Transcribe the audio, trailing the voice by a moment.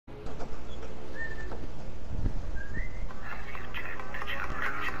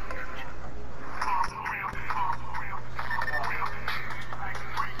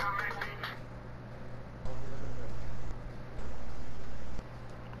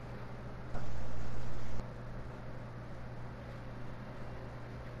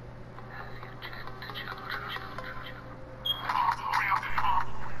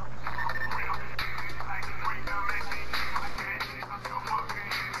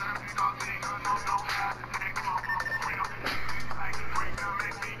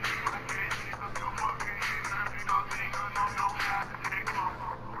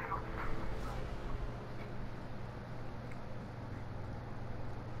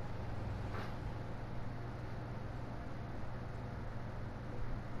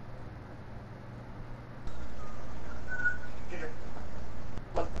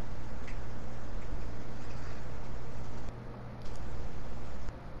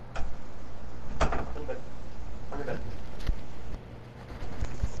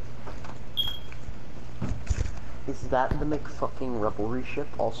that the McFucking revelry ship?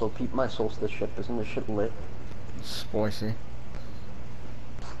 Also, peep my solstice ship. Isn't this shit lit? Spicy.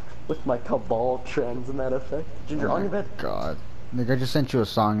 With my cabal trends and that effect. Ginger, Oh on your my bed. god. Nick, I just sent you a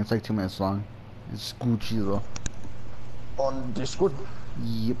song. It's like 2 minutes long. It's Gucci though. On Discord?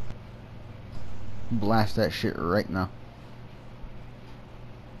 Yep. Blast that shit right now.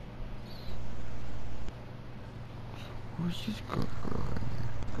 Where's this girl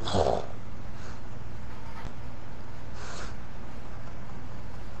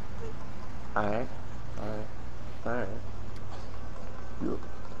right here? Alright.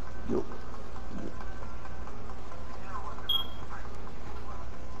 Yup.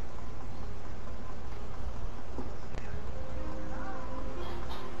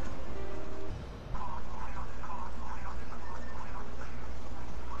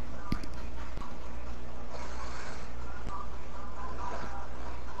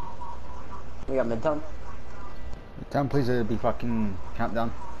 We got midtown. Midtown, please, it'll be fucking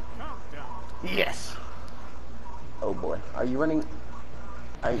countdown. Yes! Oh boy. Are you running...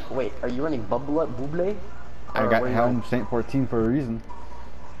 Wait, are you running Bublé? I got Helm Saint 14 for a reason.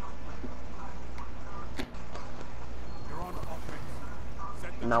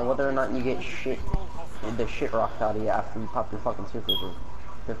 Now whether or not you get the shit rocked out of you after you pop your fucking supers is a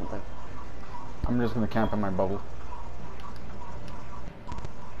different thing. I'm just gonna camp in my bubble.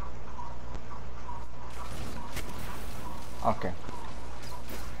 Okay.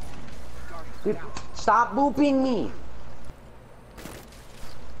 Dude, stop booping me!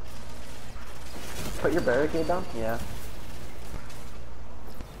 Put your barricade down? Yeah.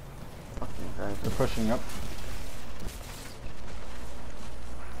 Fucking Christ. They're pushing up.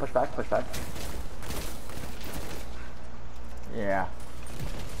 Push back, push back. Yeah.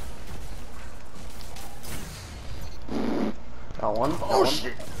 Got one. Oh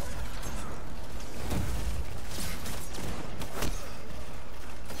shit!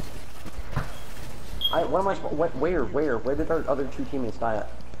 Where did our other two teammates die at?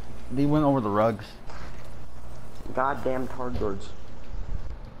 They went over the rugs. Goddamn Targards.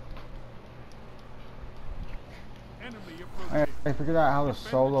 I figured out how to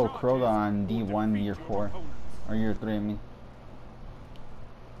solo Crota on D1 year 4. Or year 3, I mean.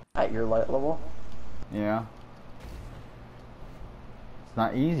 At your light level? Yeah. It's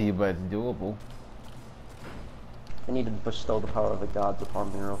not easy, but it's doable. I need to bestow the power of the gods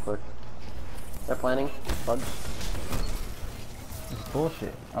upon me real quick. They're planning. Bugs. It's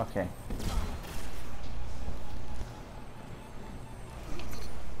bullshit. Okay.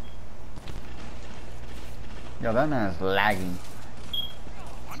 Yo, that man is lagging.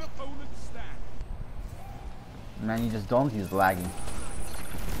 Man, you just don't, he's lagging.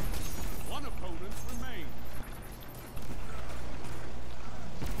 One opponent remains.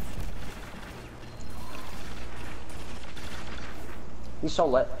 He's so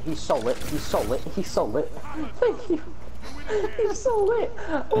lit. He's so lit. He's so lit. He's so lit. Thank you. He's so lit.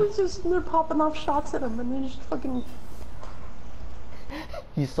 They're popping off shots at him and they're just fucking...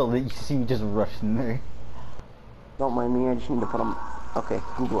 He's so lit, you see me just rushing there. Don't mind me, I just need to put them... Okay,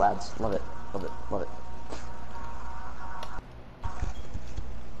 Google Ads. Love it. Love it. Love it.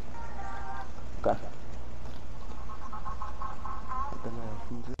 Okay.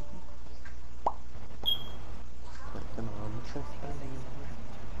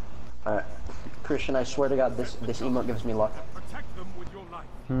 Alright. Christian, I swear to God, this emote gives me luck. Protect them with your life.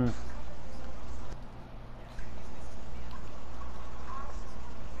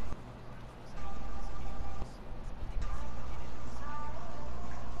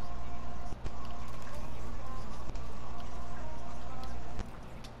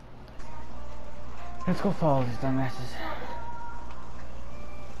 Let's go follow these dumbasses.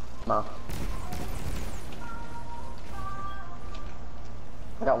 Nah.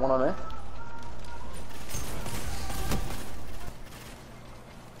 I got one on it.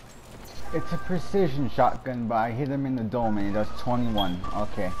 It's a precision shotgun, but I hit him in the dome and he does 21.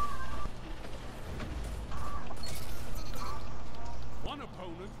 Okay. One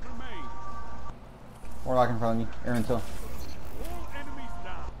opponent remains. Warlock in front of me. Aaron Till. All enemies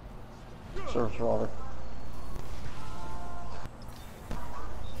down. Service revolver.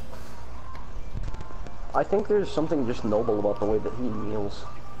 I think there's something just noble about the way that he kneels.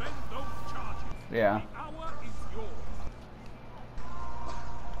 Spend those charges. Yeah. The hour is yours.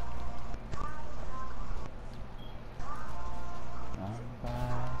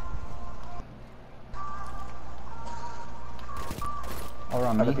 All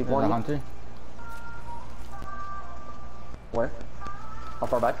around me, there's a hunter. Where? How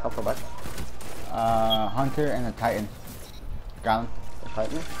far back? How far back? Hunter and a Titan. Got him. A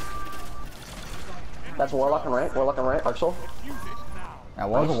Titan? That's Warlock and right. Warlock and right. Arxel. Use it now. That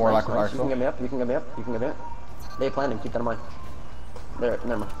was Nice, a Warlock nice, with nice. You can get Arxel. me up. You can get me up. You can get me up. They planning. Keep that in mind. There.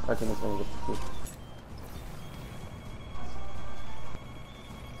 Never mind. Our team is going to get.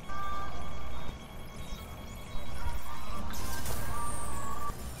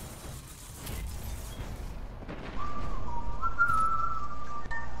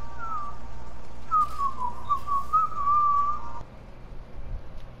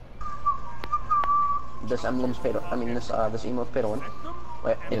 This emblem's paid. I mean, this emote's paid to win.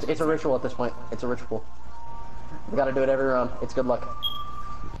 Wait, it's a ritual at this point. It's a ritual. We gotta do it every round. It's good luck.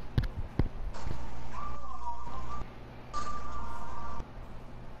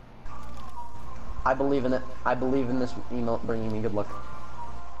 I believe in it. I believe in this emote bringing me good luck.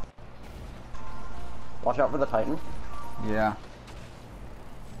 Watch out for the Titan. Yeah.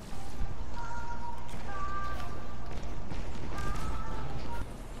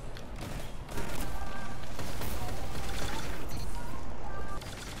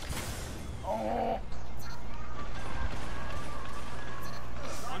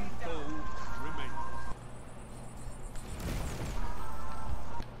 One foe remains.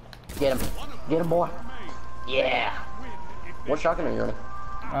 Get him. Get him, boy. Remains. Yeah. Win if they What shotgun are you running?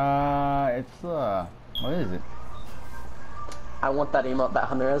 It's what is it? I want that emote that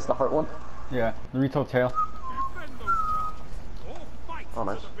Hunter has, the heart one. Yeah, the retail tail. defend those charges or fight Oh,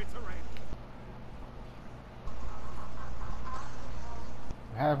 nice. to the bitter end.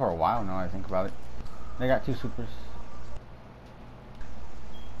 I've had it for a while now. I think about it. They got 2 supers.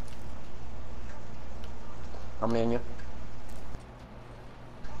 I'm in you.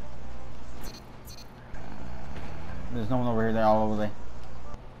 There's no one over here. They're all over there.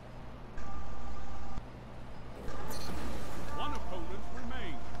 One opponent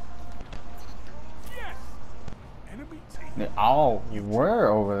remains. Yes. Enemy team. They all were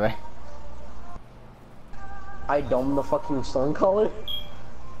over there. I dome the fucking Stormcaller.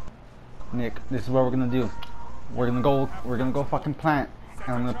 Nick, this is what we're gonna do. We're gonna go fucking plant,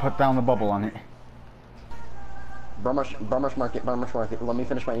 and I'm gonna put down the bubble on it. Brummer's Market. Let me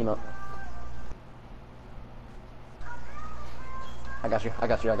finish my emote. I got you.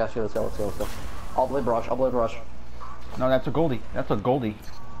 Let's go. I'll blade barrage. No, that's a Goldie. That's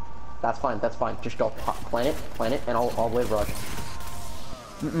That's fine. Just go. Plant it, and I'll blade barrage.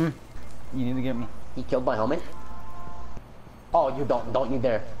 You need to get me. He killed my helmet. Oh, you don't you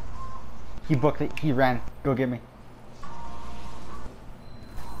dare. He booked it. He ran. Go get me.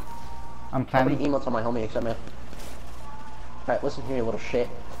 I'm Nobody planning. emotes on my helmet except me. Alright, listen here, you little shit.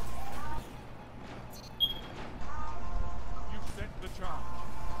 You set the charge.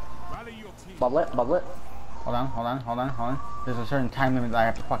 Rally your team. Bubble it. Hold on. There's a certain time limit that I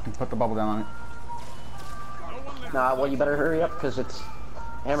have to fucking put the bubble down on it. No one left. Nah, well, you better hurry up, because it's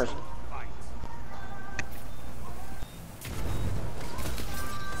hammers. Fight.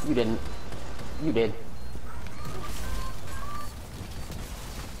 You didn't. You did.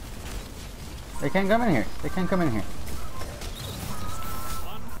 They can't come in here.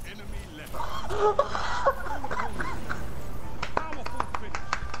 One enemy left. Powerful finish.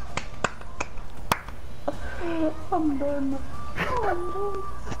 I'm done.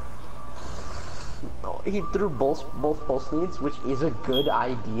 Oh, he threw both pulse needs, which is a good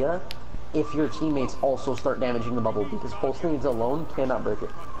idea if your teammates also start damaging the bubble, because pulse needs alone cannot break it.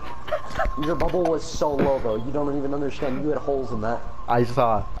 Your bubble was so low though, you don't even understand. You had holes in that. I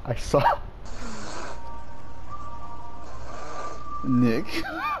saw. Nick.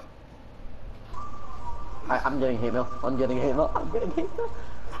 I'm getting hate mail.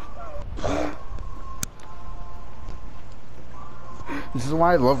 This is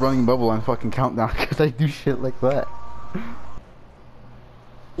why I love running bubble on fucking countdown, because I do shit like that.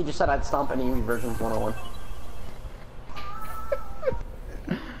 He just said I'd stomp any versions 101.